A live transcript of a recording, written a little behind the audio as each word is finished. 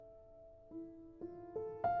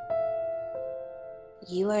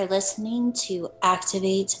You are listening to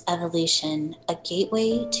Activate Evolution, a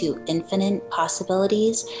gateway to infinite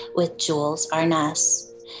possibilities with Jules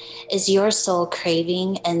Arness. Is your soul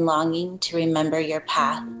craving and longing to remember your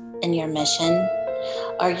path and your mission?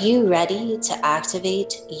 Are you ready to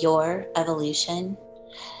activate your evolution?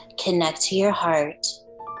 Connect to your heart,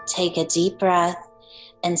 take a deep breath,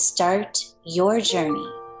 and start your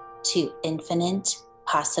journey to infinite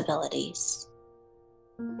possibilities.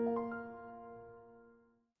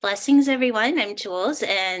 Blessings, everyone. I'm Jules,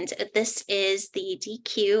 and this is the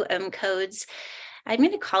DQ OMcodes. I'm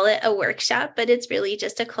going to call it a workshop, but it's really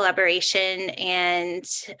just a collaboration. And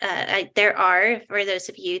there are, for those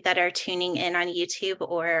of you that are tuning in on YouTube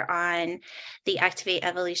or on the Activate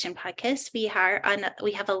Evolution podcast, we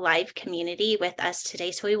have a live community with us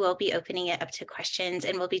today. So we will be opening it up to questions,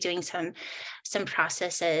 and we'll be doing some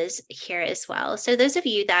processes here as well. So those of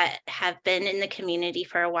you that have been in the community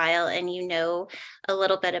for a while and you know a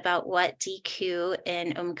little bit about what DQ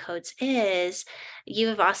and OMcodes is, you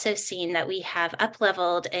have also seen that we have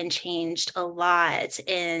up-leveled and changed a lot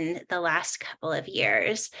in the last couple of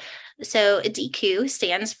years. So DQ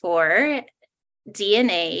stands for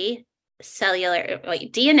DNA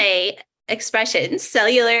expression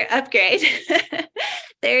cellular upgrade.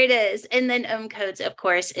 There it is. And then OMcodes, of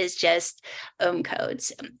course, is just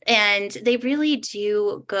OMcodes. And they really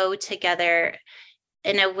do go together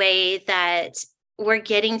in a way that we're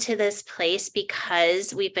getting to this place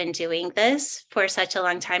because we've been doing this for such a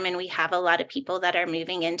long time, and we have a lot of people that are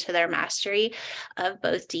moving into their mastery of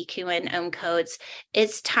both DQ and OMcodes.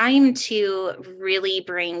 It's time to really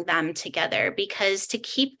bring them together, because to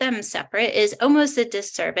keep them separate is almost a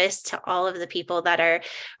disservice to all of the people that are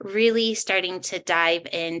really starting to dive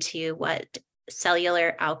into what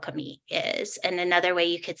cellular alchemy is. And another way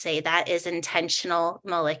you could say that is intentional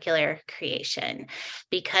molecular creation,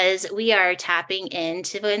 because we are tapping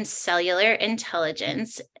into cellular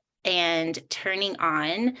intelligence and turning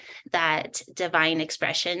on that divine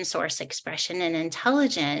expression, source expression, and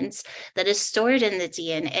intelligence that is stored in the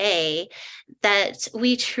DNA, that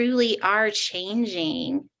we truly are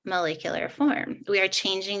changing molecular form. We are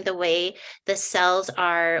changing the way the cells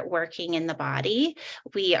are working in the body.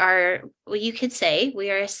 We are, well, you could say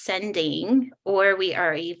we are ascending, or we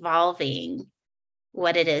are evolving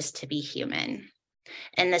what it is to be human.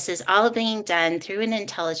 And this is all being done through an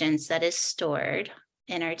intelligence that is stored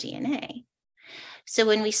in our DNA. So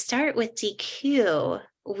when we start with DQ,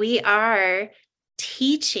 we are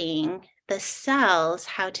teaching the cells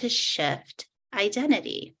how to shift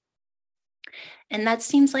identity. And that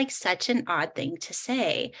seems like such an odd thing to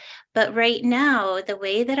say. But right now, the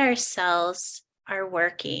way that our cells are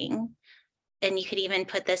working, and you could even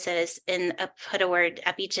put this as put a word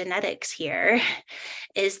epigenetics here,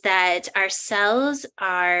 is that our cells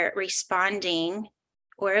are responding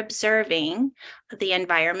or observing the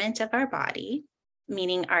environment of our body,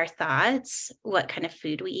 meaning our thoughts, what kind of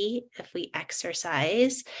food we eat, if we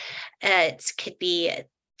exercise. It could be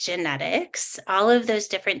genetics. All of those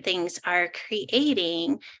different things are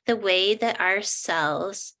creating the way that our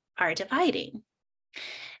cells are dividing.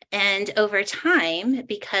 And over time,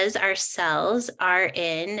 because our cells are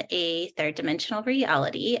in a third dimensional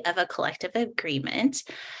reality of a collective agreement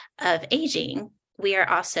of aging, we are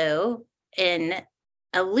also in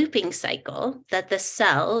a looping cycle that the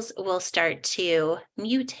cells will start to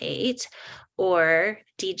mutate or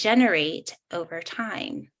degenerate over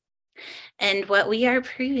time. And what we are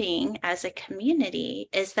proving as a community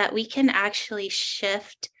is that we can actually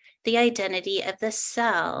shift the identity of the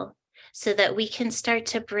cell so that we can start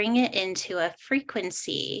to bring it into a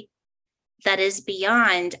frequency that is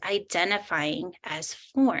beyond identifying as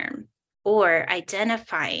form or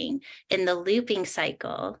identifying in the looping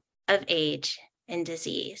cycle of age and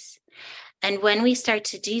disease. And when we start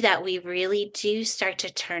to do that, we really do start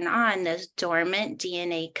to turn on those dormant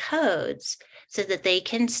DNA codes so that they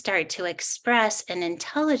can start to express an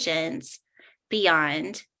intelligence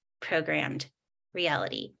beyond programmed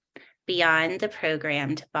reality, beyond the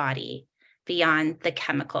programmed body, beyond the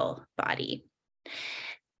chemical body.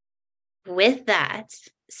 With that,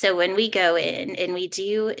 so when we go in and we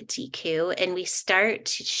do DQ and we start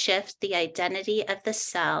to shift the identity of the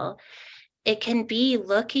cell, it can be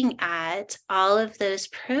looking at all of those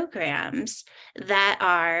programs that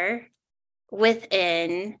are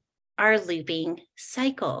within our looping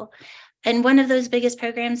cycle. And one of those biggest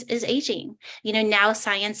programs is aging. You know, now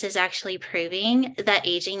science is actually proving that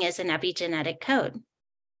aging is an epigenetic code.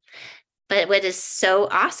 But what is so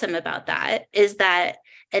awesome about that is that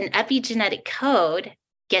an epigenetic code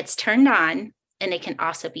gets turned on and it can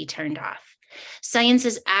also be turned off. Science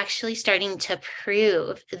is actually starting to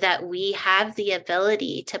prove that we have the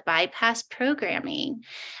ability to bypass programming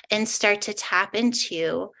and start to tap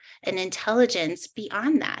into an intelligence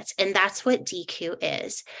beyond that. And that's what DQ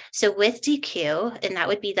is. So with DQ, and that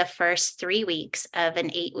would be the first 3 weeks of an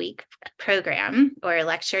 8-week program or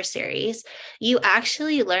lecture series, you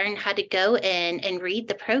actually learn how to go in and read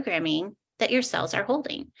the programming that your cells are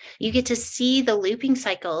holding. You get to see the looping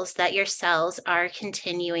cycles that your cells are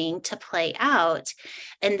continuing to play out.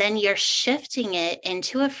 And then you're shifting it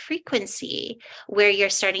into a frequency where you're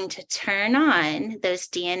starting to turn on those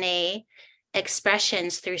DNA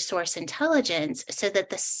expressions through source intelligence so that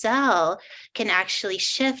the cell can actually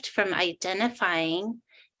shift from identifying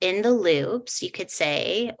in the loops, you could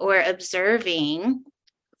say, or observing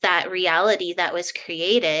that reality that was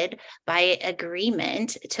created by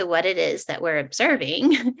agreement to what it is that we're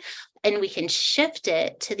observing. And we can shift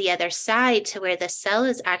it to the other side to where the cell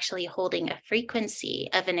is actually holding a frequency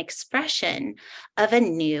of an expression of a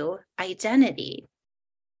new identity.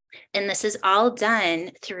 And this is all done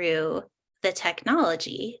through the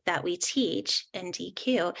technology that we teach in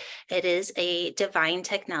DQ. It is a divine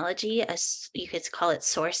technology, you could call it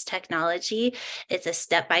source technology. It's a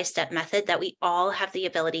step-by-step method that we all have the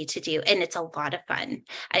ability to do, and it's a lot of fun.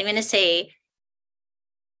 I'm going to say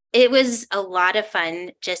it was a lot of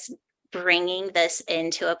fun just bringing this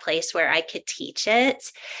into a place where I could teach it.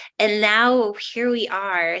 And now here we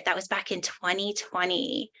are. That was back in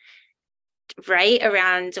 2020. Right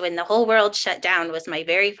around when the whole world shut down was my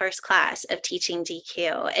very first class of teaching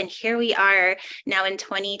DQ. And here we are now in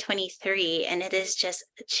 2023, and it has just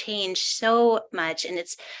changed so much. And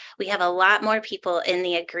we have a lot more people in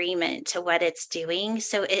the agreement to what it's doing.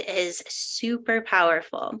 So it is super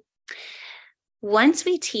powerful. Once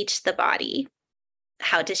we teach the body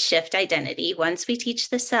how to shift identity, once we teach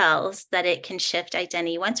the cells that it can shift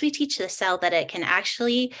identity, once we teach the cell that it can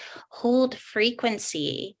actually hold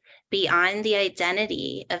frequency beyond the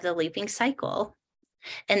identity of the looping cycle,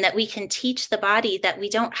 and that we can teach the body that we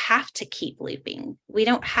don't have to keep looping. We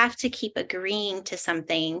don't have to keep agreeing to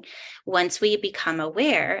something. Once we become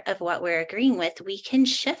aware of what we're agreeing with, we can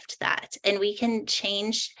shift that and we can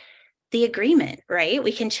change the agreement, right?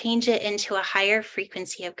 We can change it into a higher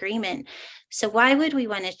frequency of agreement. So why would we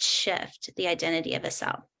want to shift the identity of a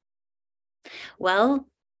cell? Well,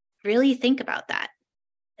 really think about that.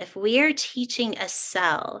 If we are teaching a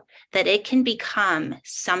cell that it can become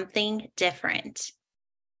something different,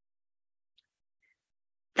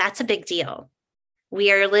 that's a big deal.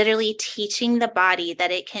 We are literally teaching the body that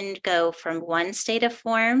it can go from one state of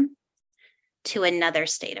form to another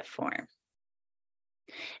state of form.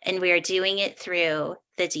 And we are doing it through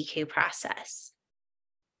the DQ process.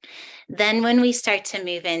 Then when we start to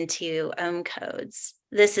move into OMcodes,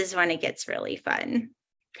 this is when it gets really fun.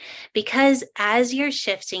 Because as you're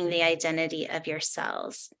shifting the identity of your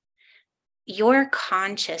cells, your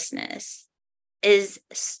consciousness is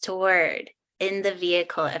stored in the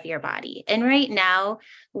vehicle of your body. And right now,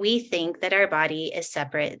 we think that our body is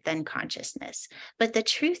separate than consciousness. But the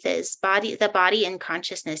truth is, the body and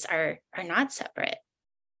consciousness are not separate.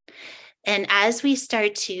 And as we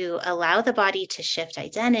start to allow the body to shift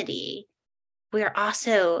identity, we're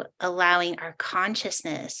also allowing our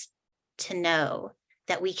consciousness to know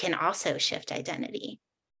that we can also shift identity.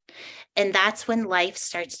 And that's when life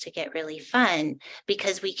starts to get really fun,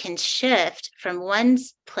 because we can shift from one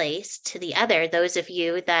place to the other. Those of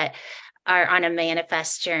you that are on a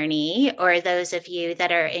manifest journey, or those of you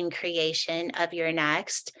that are in creation of your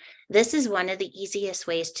next, this is one of the easiest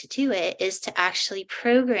ways to do it, is to actually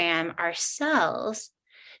program ourselves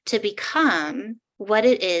to become what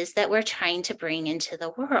it is that we're trying to bring into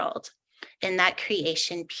the world in that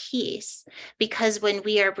creation piece. Because when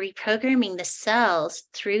we are reprogramming the cells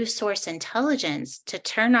through source intelligence to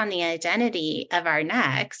turn on the identity of our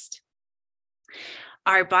next,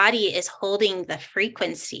 our body is holding the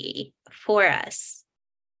frequency for us,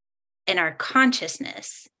 and our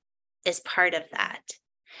consciousness is part of that.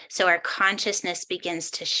 So our consciousness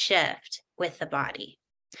begins to shift with the body.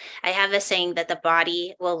 I have a saying that the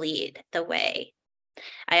body will lead the way.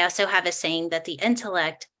 I also have a saying that the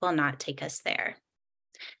intellect will not take us there.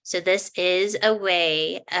 So this is a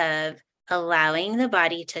way of allowing the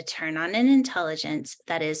body to turn on an intelligence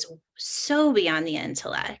that is so beyond the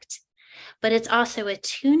intellect, but it's also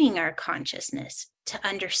attuning our consciousness to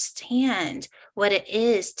understand what it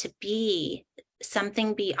is to be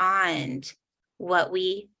something beyond what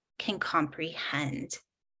we can comprehend.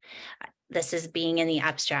 This is being in the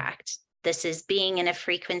abstract. This is being in a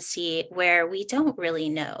frequency where we don't really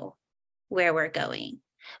know where we're going,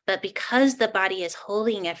 But because the body is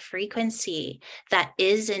holding a frequency that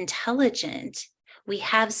is intelligent, we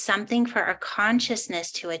have something for our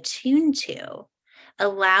consciousness to attune to,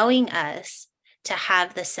 allowing us to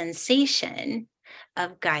have the sensation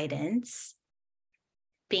of guidance,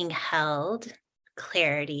 being held,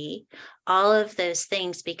 clarity, all of those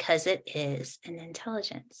things, because it is an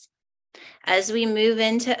intelligence. As we move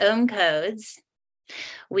into OMcodes,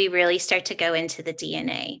 we really start to go into the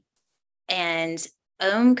DNA. And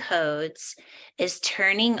OMcodes is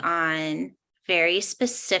turning on very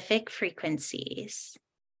specific frequencies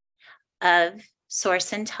of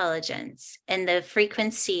source intelligence. And the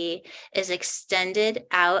frequency is extended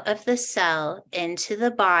out of the cell into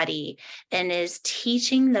the body and is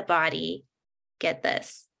teaching the body, get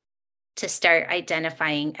this, to start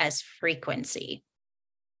identifying as frequency.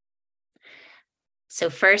 So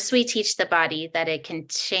first we teach the body that it can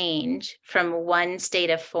change from one state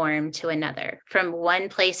of form to another, from one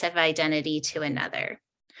place of identity to another.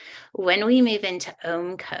 When we move into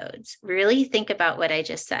OMcodes, really think about what I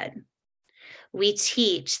just said. We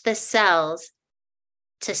teach the cells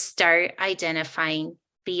to start identifying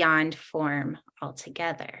beyond form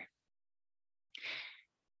altogether.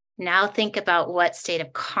 Now think about what state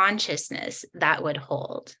of consciousness that would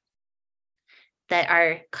hold. That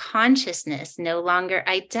our consciousness no longer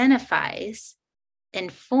identifies in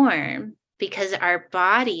form because our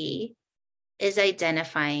body is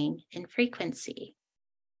identifying in frequency.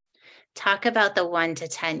 Talk about the 1 to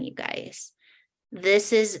 10, you guys.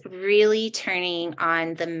 This is really turning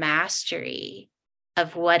on the mastery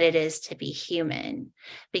of what it is to be human.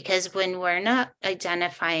 Because when we're not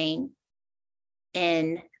identifying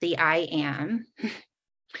in the I am,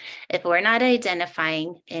 if we're not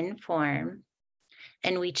identifying in form,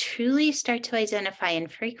 and we truly start to identify in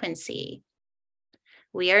frequency,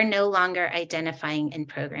 we are no longer identifying in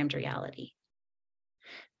programmed reality,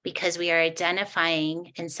 because we are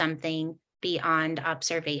identifying in something beyond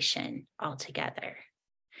observation altogether.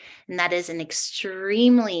 And that is an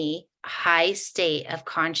extremely high state of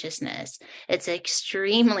consciousness. It's an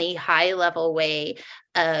extremely high level way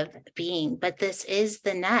of being, but this is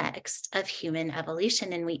the next of human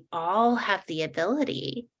evolution. And we all have the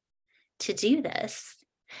ability to do this.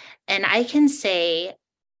 And I can say,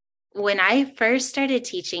 when I first started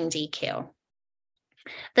teaching DQ,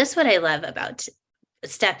 this is what I love about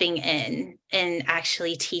stepping in and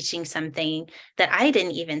actually teaching something that I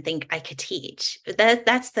didn't even think I could teach.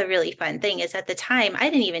 That's the really fun thing, is at the time, I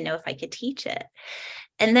didn't even know if I could teach it.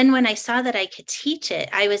 And then when I saw that I could teach it,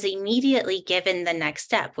 I was immediately given the next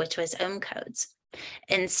step, which was OMcodes.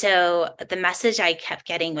 And so the message I kept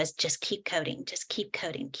getting was just keep coding, just keep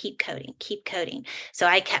coding, keep coding, keep coding. So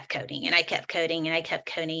I kept coding and I kept coding and I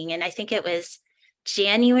kept coding. And I think it was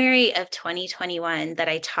January of 2021 that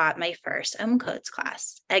I taught my first OMcodes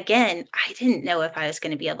class. Again, I didn't know if I was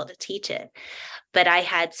going to be able to teach it, but I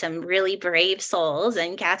had some really brave souls,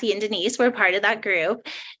 and Kathy and Denise were part of that group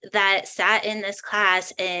that sat in this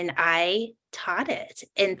class, and I taught it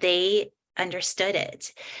and they understood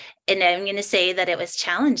it. And I'm going to say that it was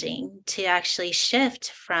challenging to actually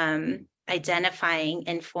shift from identifying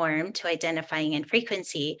in form to identifying in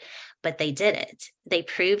frequency, but they did it. They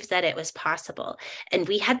proved that it was possible. And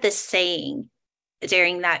we had this saying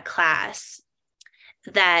during that class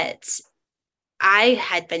that I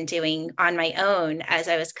had been doing on my own as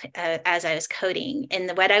I was coding.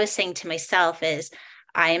 And what I was saying to myself is,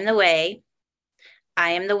 I am the way,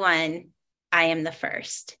 I am the one, I am the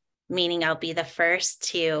first. Meaning I'll be the first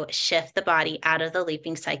to shift the body out of the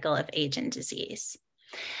looping cycle of age and disease.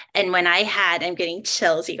 And when I'm getting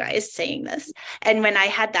chills, you guys, saying this. And when I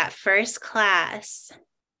had that first class,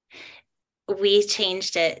 we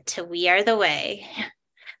changed it to we are the way,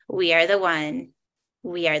 we are the one,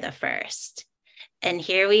 we are the first. And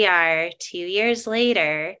here we are 2 years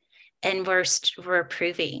later, and we're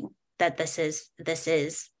proving that this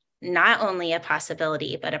is not only a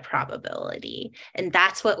possibility, but a probability. And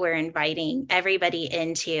that's what we're inviting everybody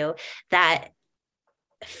into, that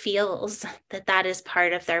feels that that is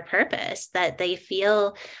part of their purpose, that they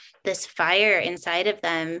feel this fire inside of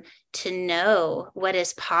them to know what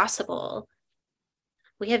is possible.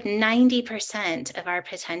 We have 90% of our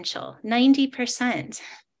potential, 90%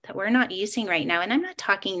 that we're not using right now. And I'm not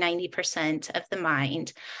talking 90% of the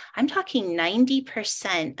mind. I'm talking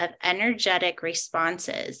 90% of energetic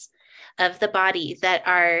responses of the body that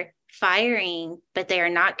are firing, but they are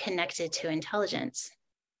not connected to intelligence.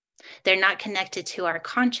 They're not connected to our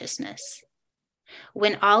consciousness.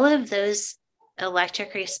 When all of those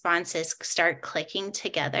electric responses start clicking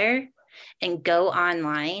together and go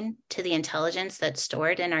online to the intelligence that's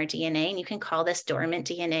stored in our DNA, and you can call this dormant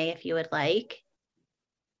DNA if you would like,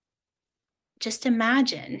 just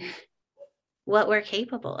imagine what we're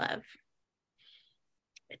capable of.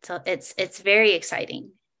 It's very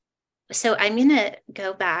exciting. So I'm going to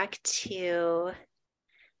go back to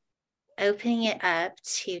opening it up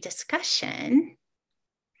to discussion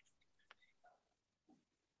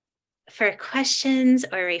for questions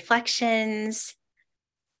or reflections,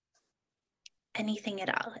 anything at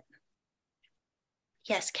all.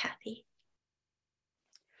 Yes, Kathy.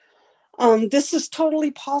 This is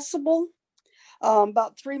totally possible.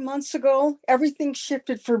 About 3 months ago, everything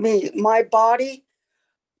shifted for me. My body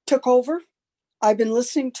took over. I've been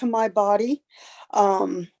listening to my body.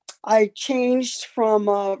 I changed from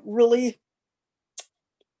a really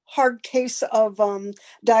hard case of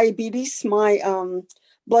diabetes. My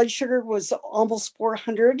blood sugar was almost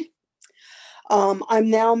 400. I'm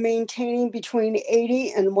now maintaining between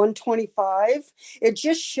 80 and 125. It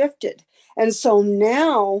just shifted. And so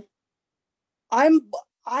now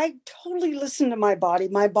I totally listen to my body.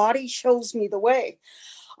 My body shows me the way.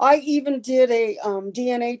 I even did a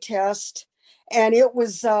DNA test, and it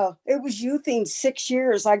was youthing 6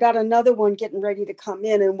 years. I got another one getting ready to come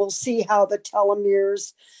in, and we'll see how the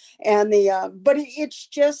telomeres and the but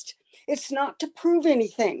it's not to prove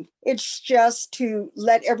anything. It's just to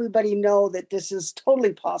let everybody know that this is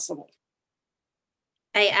totally possible.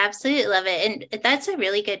 I absolutely love it. And that's a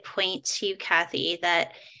really good point too, Kathy,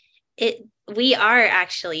 that we are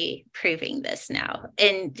actually proving this now.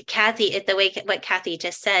 And Kathy, the way what Kathy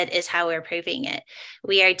just said is how we're proving it.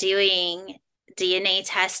 We are doing DNA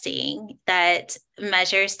testing that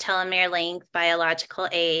measures telomere length, biological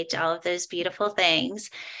age, all of those beautiful things.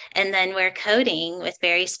 And then we're coding with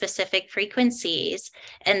very specific frequencies.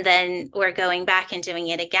 And then we're going back and doing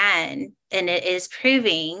it again. And it is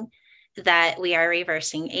proving that we are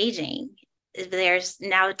reversing aging. There's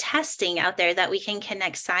now testing out there that we can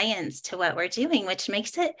connect science to what we're doing, which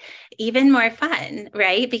makes it even more fun,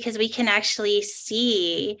 right? Because we can actually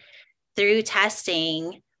see through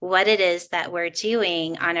testing what it is that we're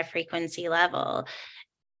doing on a frequency level.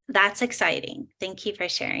 That's exciting. Thank you for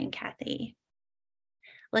sharing, Kathy.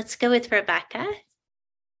 Let's go with Rebecca.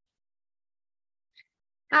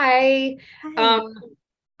 Hi. Hi.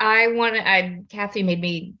 Kathy made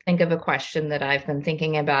me think of a question that I've been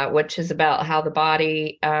thinking about, which is about how the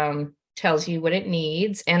body tells you what it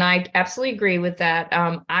needs. And I absolutely agree with that.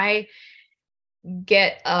 I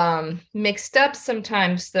get mixed up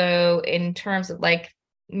sometimes, though, in terms of like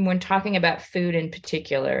when talking about food in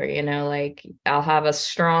particular, like I'll have a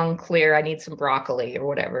strong, clear, I need some broccoli or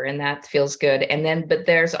whatever, and that feels good. And then, but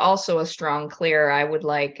there's also a strong, clear, I would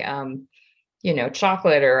like,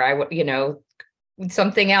 chocolate, or I would,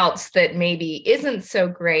 something else that maybe isn't so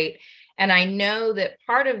great. And I know that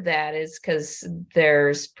part of that is because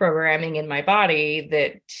there's programming in my body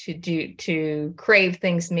that to crave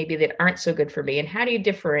things maybe that aren't so good for me. And how do you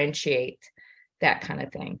differentiate that kind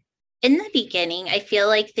of thing? In the beginning, I feel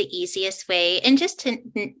like the easiest way, and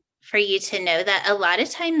for you to know that a lot of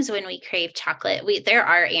times when we crave chocolate, there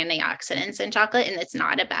are antioxidants in chocolate, and it's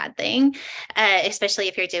not a bad thing, especially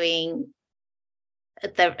if you're doing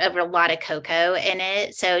a lot of cocoa in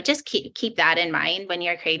it. So just keep that in mind when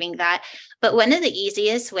you're craving that. But one of the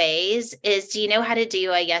easiest ways is, do you know how to do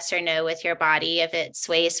a yes or no with your body if it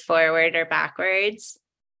sways forward or backwards?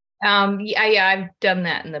 Yeah, I've done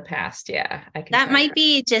that in the past. Yeah, I can. That might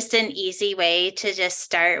be just an easy way to just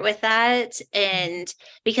start with that. And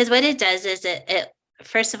because what it does is it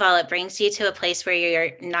first of all, it brings you to a place where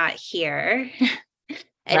you're not here.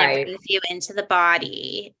 And it Right. brings you into the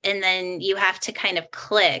body. And then you have to kind of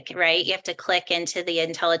click, right? You have to click into the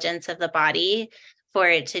intelligence of the body for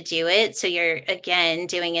it to do it. So you're again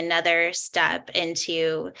doing another step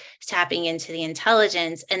into tapping into the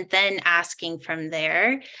intelligence and then asking from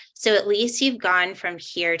there. So at least you've gone from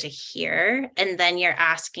here to here, and then you're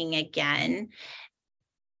asking again.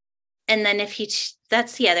 And then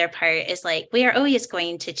that's the other part, is like, we are always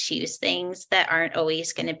going to choose things that aren't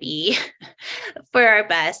always going to be for our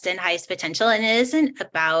best and highest potential. And it isn't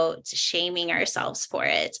about shaming ourselves for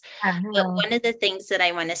it. But one of the things that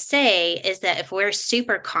I want to say is that if we're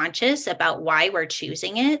super conscious about why we're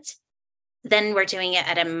choosing it, then we're doing it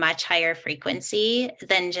at a much higher frequency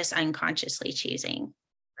than just unconsciously choosing.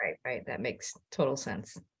 Right. That makes total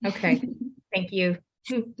sense. Okay. Thank you.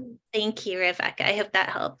 Thank you, Rebecca. I hope that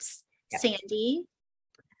helps. Yep. Sandy?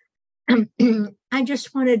 I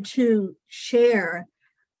just wanted to share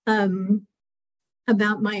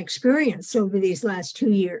about my experience over these last 2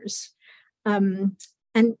 years. And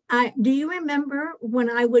do you remember when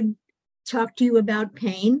I would talk to you about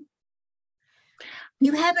pain?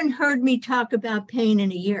 You haven't heard me talk about pain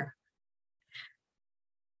in a year.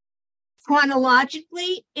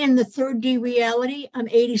 chronologically, in the 3rd D reality, I'm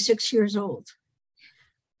 86 years old.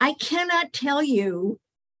 I cannot tell you,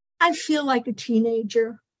 I feel like a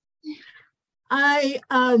teenager. I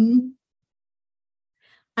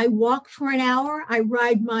walk for an hour. I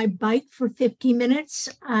ride my bike for 50 minutes.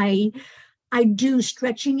 I do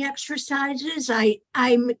stretching exercises. I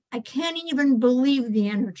can't even believe the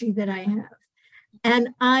energy that I have. And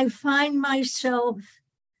I find myself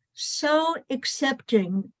so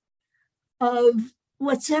accepting of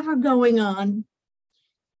what's ever going on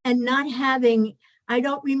and not having, I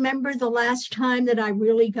don't remember the last time that I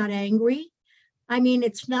really got angry. I mean,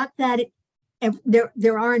 it's not that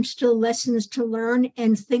there aren't still lessons to learn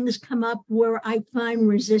and things come up where I find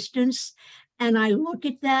resistance. And I look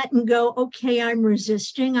at that and go, okay, I'm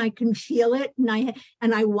resisting. I can feel it.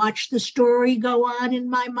 And I watch the story go on in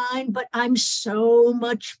my mind, but I'm so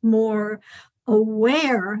much more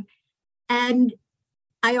aware. And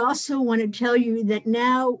I also want to tell you that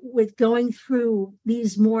now, with going through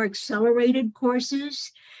these more accelerated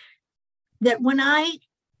courses, that when I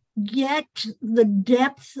get the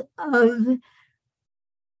depth of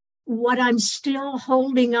what I'm still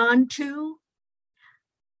holding on to,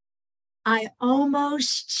 I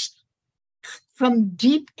almost, from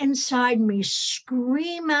deep inside me,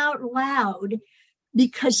 scream out loud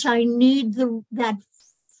because I need that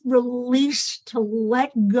release to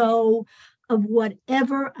let go of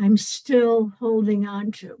whatever I'm still holding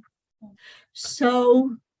on to.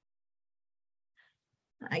 So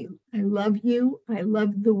I love you. I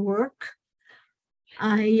love the work.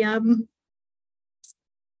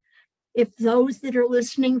 If those that are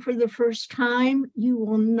listening for the first time, you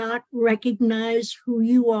will not recognize who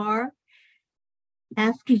you are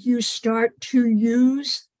after you start to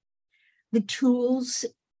use the tools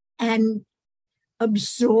and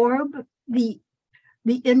absorb the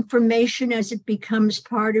information as it becomes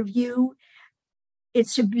part of you.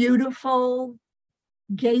 It's a beautiful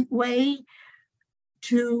gateway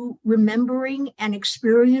to remembering and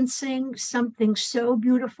experiencing something so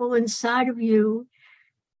beautiful inside of you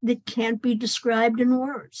that can't be described in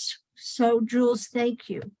words. So, Jules, thank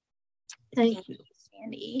you. Thank you.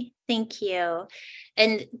 Sandy. Thank you.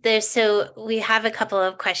 And so we have a couple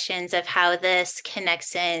of questions of how this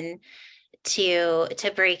connects in to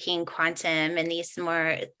breaking quantum and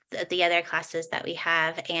the other classes that we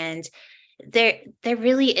have. And there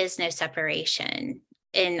really is no separation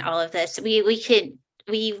in all of this. We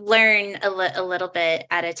learn a little bit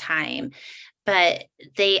at a time, but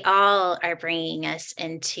they all are bringing us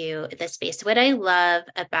into the space. What I love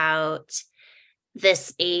about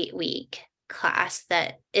this 8-week class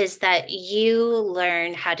is that you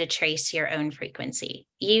learn how to trace your own frequency.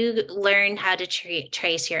 You learn how to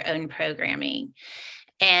trace your own programming.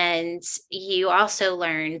 And you also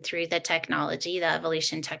learn through the technology, the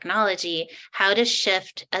evolution technology, how to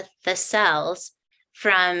shift the cells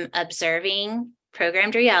from observing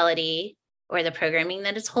programmed reality or the programming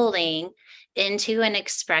that it's holding into an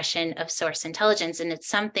expression of source intelligence. And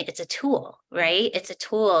it's a tool, right? It's a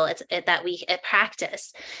tool that we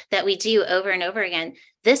practice, that we do over and over again.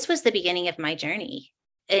 This was the beginning of my journey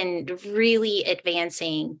in really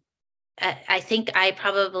advancing. I think I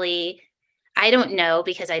don't know,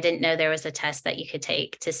 because I didn't know there was a test that you could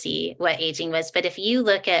take to see what aging was. But if you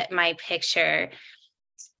look at my picture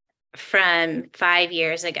from 5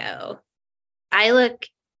 years ago, I look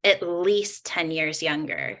at least 10 years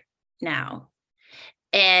younger now.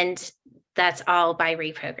 And that's all by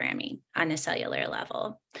reprogramming on a cellular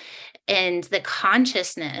level. And the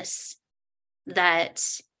consciousness that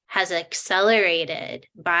has accelerated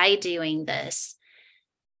by doing this,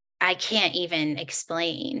 I can't even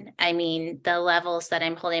explain. I mean, the levels that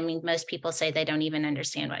I'm holding, I mean, most people say they don't even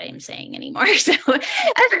understand what I'm saying anymore. So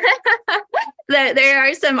there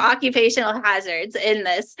are some occupational hazards in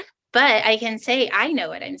this. But I can say I know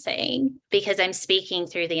what I'm saying because I'm speaking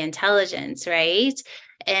through the intelligence, right?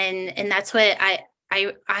 And that's what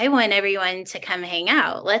I want everyone to come hang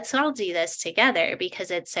out. Let's all do this together because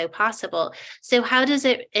it's so possible. So how does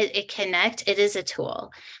it connect? It is a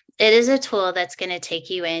tool. It is a tool that's going to take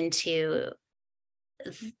you into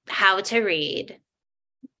how to read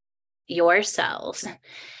your cells,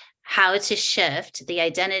 how to shift the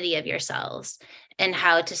identity of your cells, and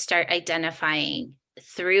how to start identifying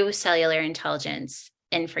through cellular intelligence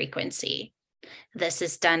and frequency. This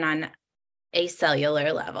is done on a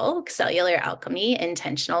cellular level, cellular alchemy,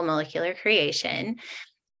 intentional molecular creation.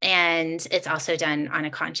 And it's also done on a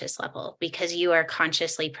conscious level because you are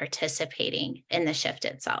consciously participating in the shift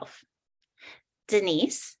itself.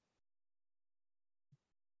 Denise?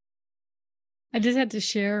 I just had to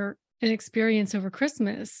share an experience over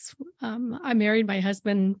Christmas. I married my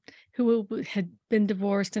husband, who had been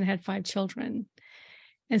divorced and had 5 children.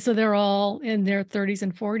 And so they're all in their 30s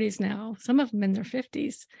and 40s now, some of them in their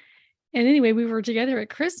 50s. And anyway, we were together at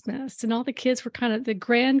Christmas, and all the kids were the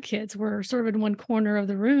grandkids were sort of in one corner of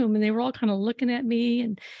the room, and they were all kind of looking at me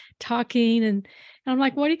and talking. And I'm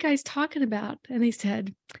like, what are you guys talking about? And they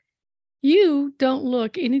said, you don't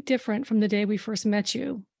look any different from the day we first met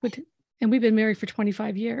you. And we've been married for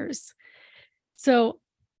 25 years. So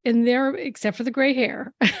except for the gray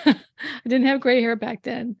hair, I didn't have gray hair back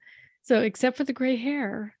then. So except for the gray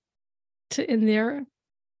hair, in their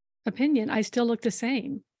opinion, I still look the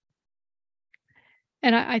same.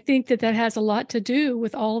 And I think that has a lot to do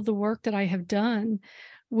with all of the work that I have done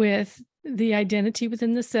with the identity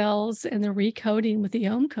within the cells and the recoding with the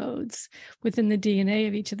OMcodes within the DNA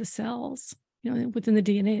of each of the cells, within the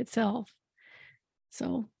DNA itself.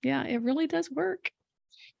 So yeah, it really does work.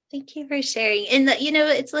 Thank you for sharing. And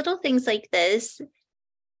it's little things like this.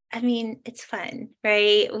 I mean, it's fun,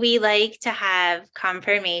 right? We like to have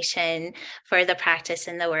confirmation for the practice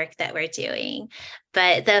and the work that we're doing.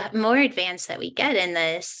 But the more advanced that we get in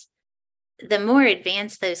this, the more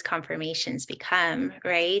advanced those confirmations become,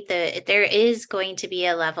 right? There is going to be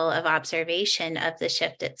a level of observation of the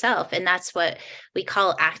shift itself. And that's what we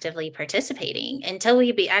call actively participating. Until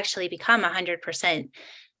we actually become 100%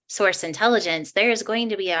 source intelligence, there's going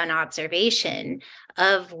to be an observation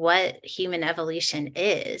of what human evolution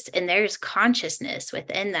is. And there's consciousness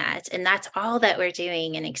within that. And that's all that we're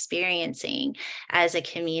doing and experiencing as a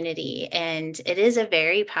community. And it is a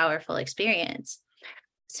very powerful experience.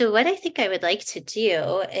 So what I think I would like to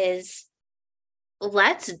do is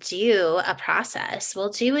let's do a process. We'll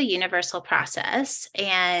do a universal process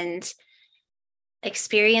and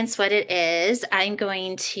experience what it is. I'm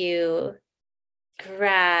going to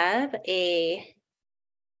grab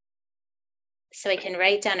so I can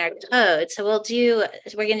write down our code. So we're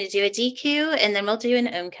going to do a DQ, and then we'll do an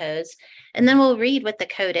OMcodes, and then we'll read what the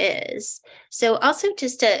code is. So also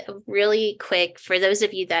just a really quick, for those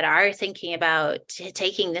of you that are thinking about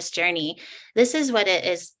taking this journey, this is what it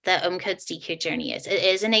is, the OMcodes DQ journey is. It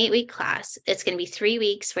is an 8-week class. It's going to be 3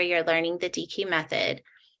 weeks where you're learning the DQ method.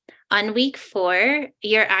 On week 4,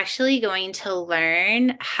 you're actually going to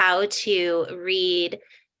learn how to read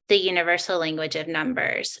the universal language of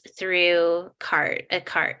numbers through a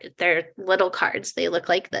card. They're little cards. They look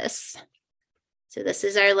like this. So this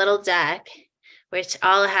is our little deck, which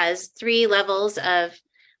all has 3 levels of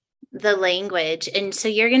the language. And so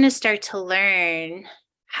you're going to start to learn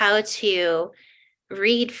how to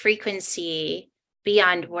read frequency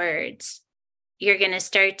beyond words. You're going to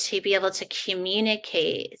start to be able to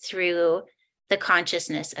communicate through the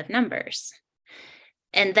consciousness of numbers.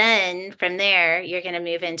 And then from there, you're going to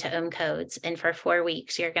move into OMcodes. And for 4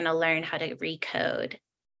 weeks, you're going to learn how to recode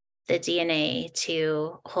the DNA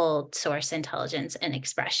to hold source intelligence and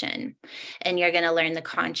expression. And you're going to learn the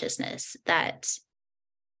consciousness that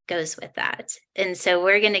goes with that. And so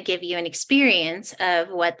we're going to give you an experience of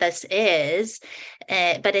what this is.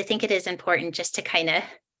 But I think it is important just to kind of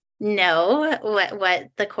know what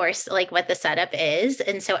the course, like what the setup is.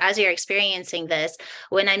 And so as you're experiencing this,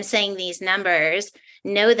 when I'm saying these numbers,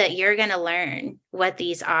 know that you're going to learn what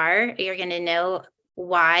these are. You're going to know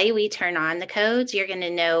why we turn on the codes. You're going to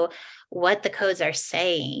know what the codes are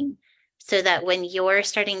saying, so that when you're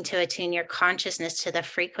starting to attune your consciousness to the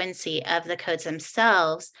frequency of the codes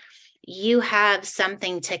themselves, you have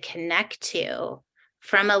something to connect to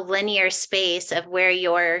from a linear space of where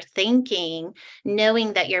you're thinking,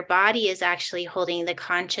 knowing that your body is actually holding the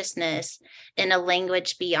consciousness in a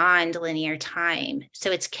language beyond linear time. So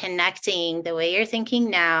it's connecting the way you're thinking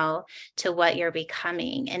now to what you're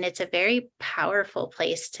becoming. And it's a very powerful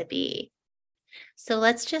place to be. So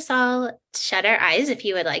let's just all shut our eyes if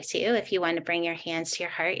you would like to. If you want to bring your hands to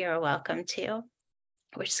your heart, you're welcome to.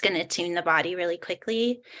 We're just going to tune the body really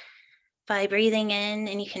quickly by breathing in,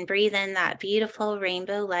 and you can breathe in that beautiful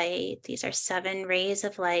rainbow light. These are 7 rays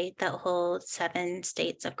of light that hold 7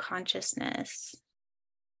 states of consciousness.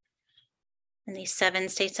 And these 7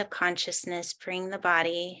 states of consciousness bring the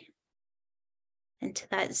body into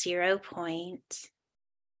that 0 point.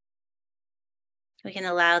 We can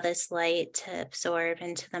allow this light to absorb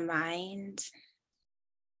into the mind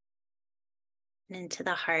and into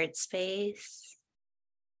the heart space.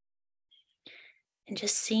 And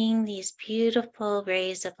just seeing these beautiful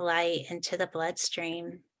rays of light into the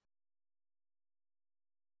bloodstream.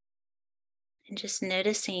 And just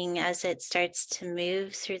noticing as it starts to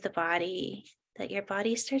move through the body, that your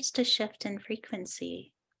body starts to shift in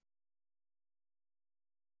frequency.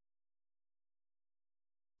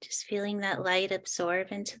 Just feeling that light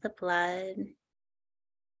absorb into the blood.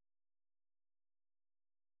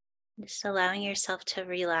 Just allowing yourself to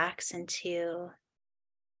relax into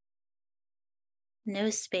no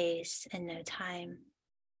space and no time.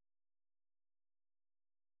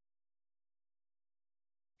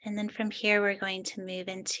 And then from here, we're going to move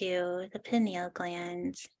into the pineal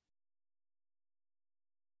gland.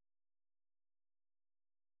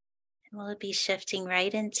 And we'll be shifting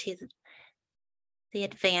right into the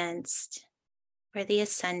advanced or the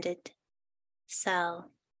ascended cell.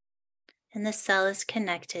 And the cell is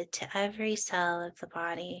connected to every cell of the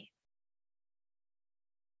body.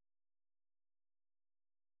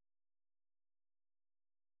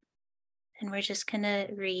 And we're just going to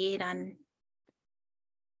read on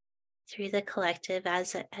through the collective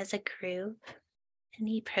as a group,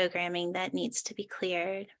 any programming that needs to be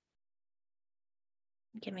cleared.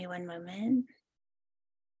 Give me one moment.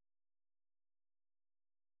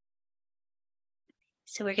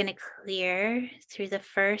 So we're going to clear through the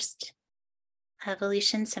first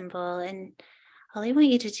evolution symbol, and all I want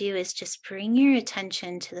you to do is just bring your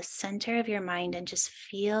attention to the center of your mind and just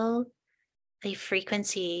feel a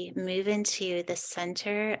frequency move into the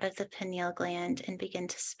center of the pineal gland and begin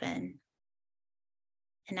to spin.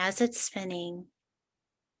 And as it's spinning,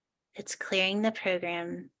 it's clearing the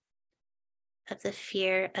program of the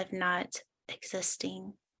fear of not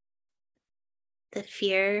existing, the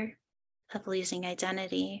fear of losing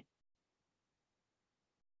identity,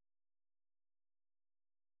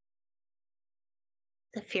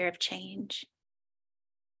 the fear of change,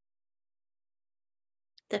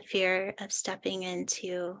 the fear of stepping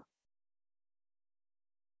into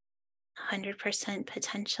 100%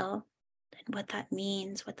 potential and what that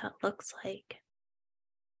means, what that looks like,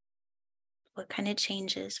 what kind of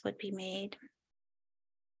changes would be made.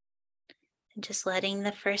 And just letting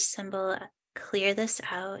the first symbol clear this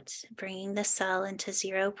out, bringing the cell into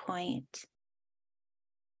 0 point.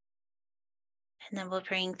 And then we'll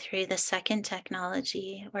bring through the second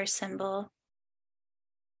technology or symbol,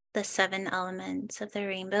 the 7 elements of the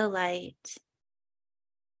rainbow light,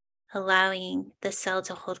 allowing the cell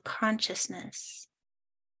to hold consciousness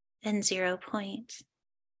in 0 point.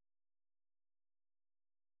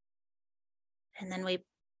 And then we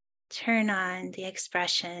turn on the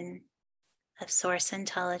expression of source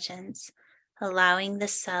intelligence, allowing the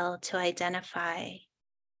cell to identify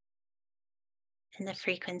in the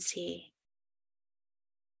frequency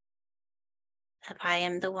of I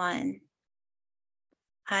am the one,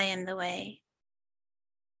 I am the way,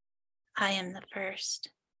 I am the first.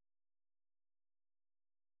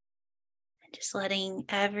 And just letting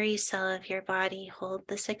every cell of your body hold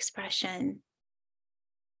this expression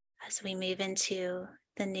as we move into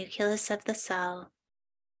the nucleus of the cell,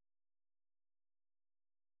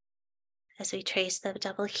 as we trace the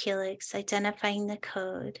double helix, identifying the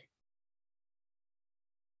code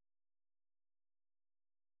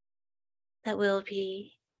that we'll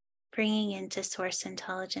be bringing into source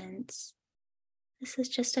intelligence. This is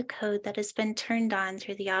just a code that has been turned on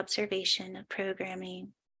through the observation of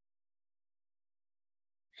programming.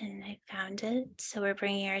 And I found it, so we're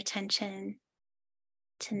bringing our attention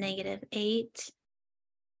to -8,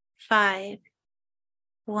 5,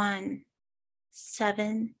 1,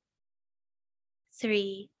 7,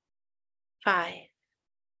 3, 5.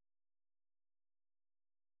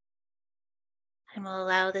 And we'll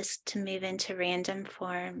allow this to move into random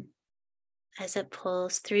form as it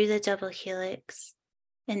pulls through the double helix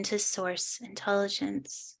into source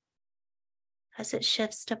intelligence, as it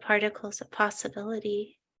shifts to particles of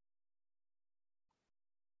possibility.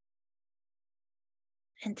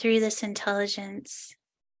 And through this intelligence,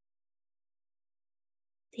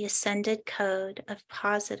 the ascended code of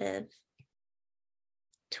positive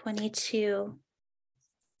 22,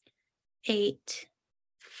 8,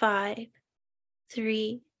 5,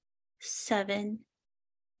 3, 7,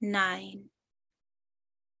 9.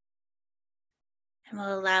 And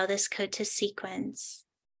we'll allow this code to sequence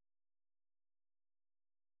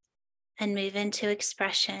and move into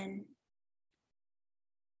expression.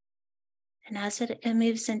 And as it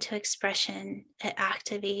moves into expression, it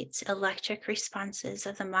activates electric responses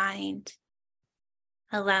of the mind,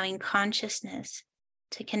 allowing consciousness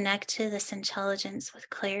to connect to this intelligence with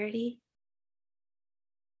clarity,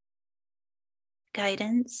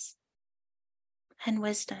 guidance, and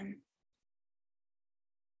wisdom.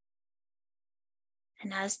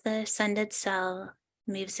 And as the ascended cell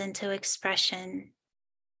moves into expression,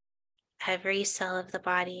 every cell of the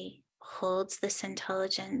body holds this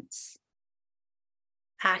intelligence,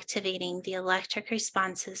 activating the electric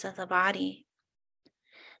responses of the body.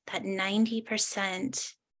 That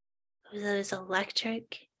 90% of those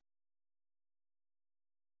electric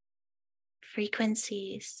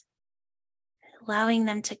frequencies, allowing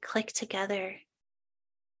them to click together,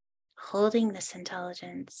 holding this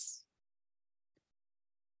intelligence.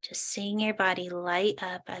 Just seeing your body light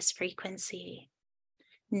up as frequency,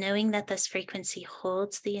 knowing that this frequency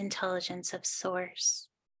holds the intelligence of Source,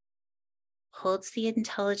 holds the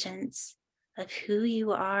intelligence of who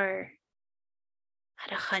you are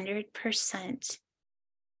at 100%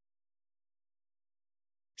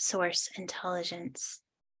 Source intelligence.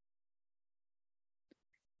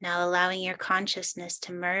 Now allowing your consciousness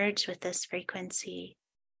to merge with this frequency,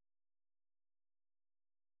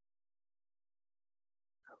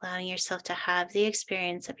 allowing yourself to have the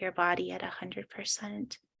experience of your body at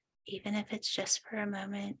 100%, even if it's just for a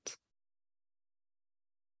moment.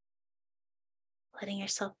 Letting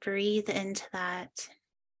yourself breathe into that.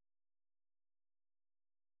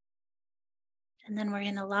 And then we're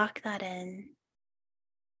going to lock that in.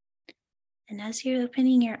 And as you're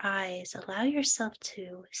opening your eyes, allow yourself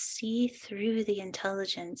to see through the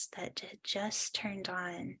intelligence that had just turned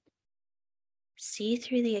on. See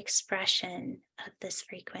through the expression of this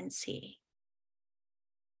frequency.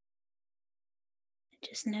 And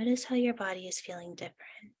just notice how your body is feeling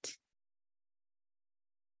different.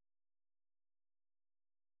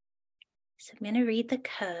 So I'm going to read the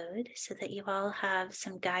code so that you all have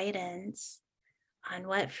some guidance on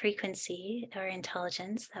what frequency or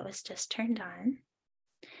intelligence that was just turned on.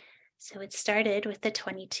 So it started with the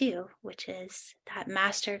 22, which is that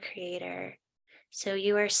master creator. So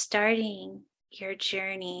you are starting your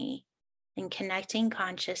journey in connecting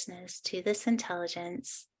consciousness to this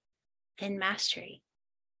intelligence in mastery.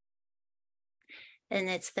 And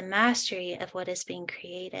it's the mastery of what is being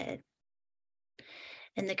created.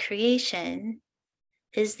 And the creation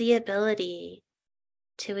is the ability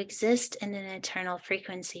to exist in an eternal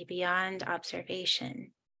frequency beyond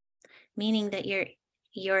observation, meaning that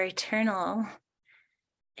your eternal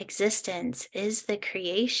existence is the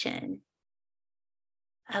creation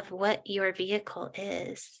of what your vehicle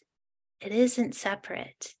is. It isn't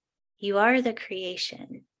separate. You are the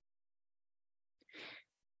creation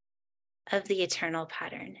of the eternal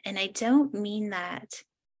pattern. And I don't mean that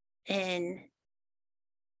in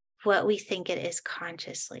what we think it is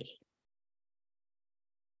consciously.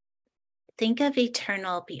 Think of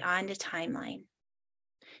eternal beyond a timeline.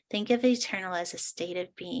 Think of eternal as a state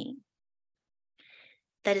of being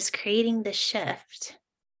that is creating the shift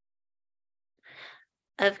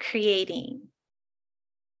of creating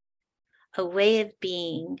a way of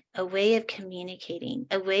being, a way of communicating,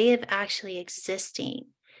 a way of actually existing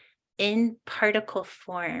in particle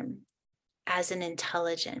form as an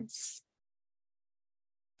intelligence.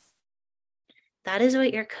 That is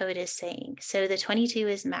what your code is saying. So the 22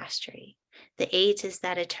 is mastery. The 8 is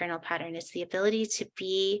that eternal pattern. It's the ability to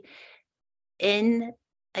be in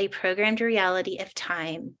a programmed reality of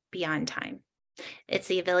time beyond time. It's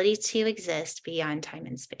the ability to exist beyond time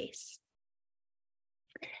and space.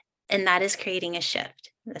 And that is creating a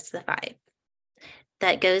shift. That's the 5.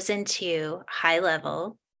 That goes into high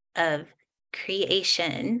level of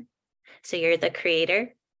creation. So you're the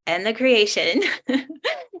creator and the creation,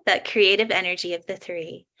 that creative energy of the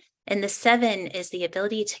 3. And the 7 is the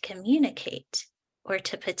ability to communicate or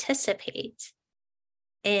to participate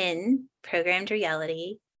in programmed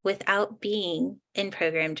reality without being in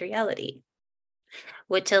programmed reality,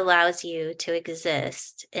 which allows you to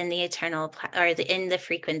exist in the eternal in the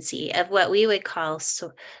frequency of what we would call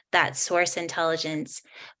that source intelligence,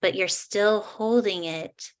 but you're still holding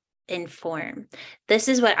it in form. This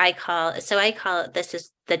is what I call it, this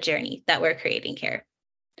is the journey that we're creating here.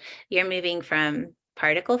 You're moving from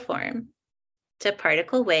particle form to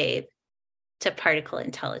particle wave to particle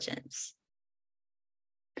intelligence.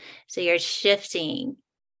 So you're shifting.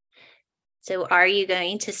 So are you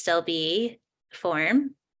going to still be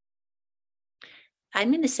form? I'm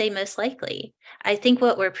going to say most likely. I think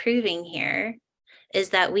what we're proving here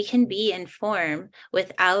is that we can be in form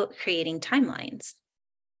without creating timelines.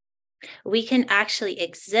 We can actually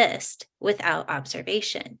exist without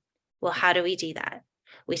observation. Well, how do we do that?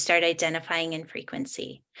 We start identifying in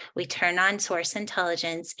frequency. We turn on source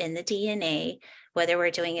intelligence in the DNA, whether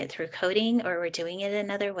we're doing it through coding or we're doing it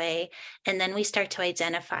another way. And then we start to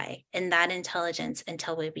identify in that intelligence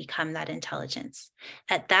until we become that intelligence.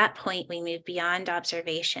 At that point, we move beyond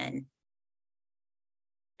observation.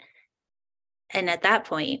 And at that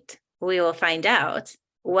point, we will find out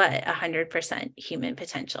what 100% human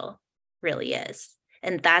potential really is.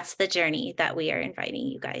 And that's the journey that we are inviting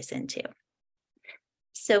you guys into.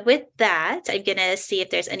 So with that, I'm going to see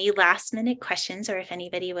if there's any last minute questions or if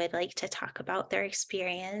anybody would like to talk about their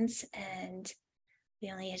experience. And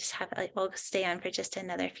we only just have, we'll stay on for just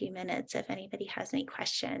another few minutes if anybody has any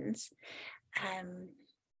questions.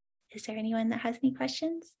 Is there anyone that has any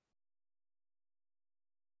questions?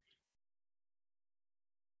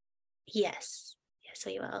 Yes,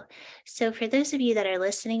 we will. So for those of you that are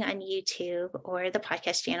listening on YouTube or the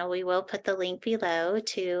podcast channel, we will put the link below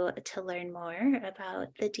to learn more about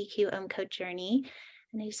the DQ OMcode journey.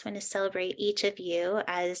 And I just want to celebrate each of you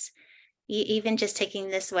as even just taking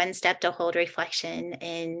this one step to hold reflection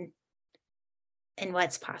in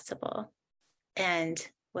what's possible and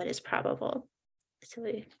what is probable. So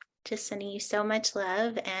we just sending you so much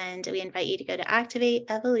love, and we invite you to go to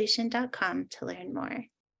activateevolution.com to learn more.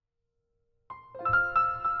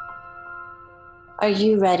 Are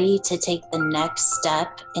you ready to take the next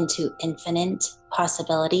step into infinite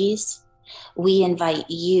possibilities? We invite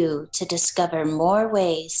you to discover more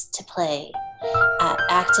ways to play at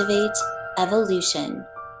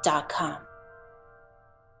activateevolution.com.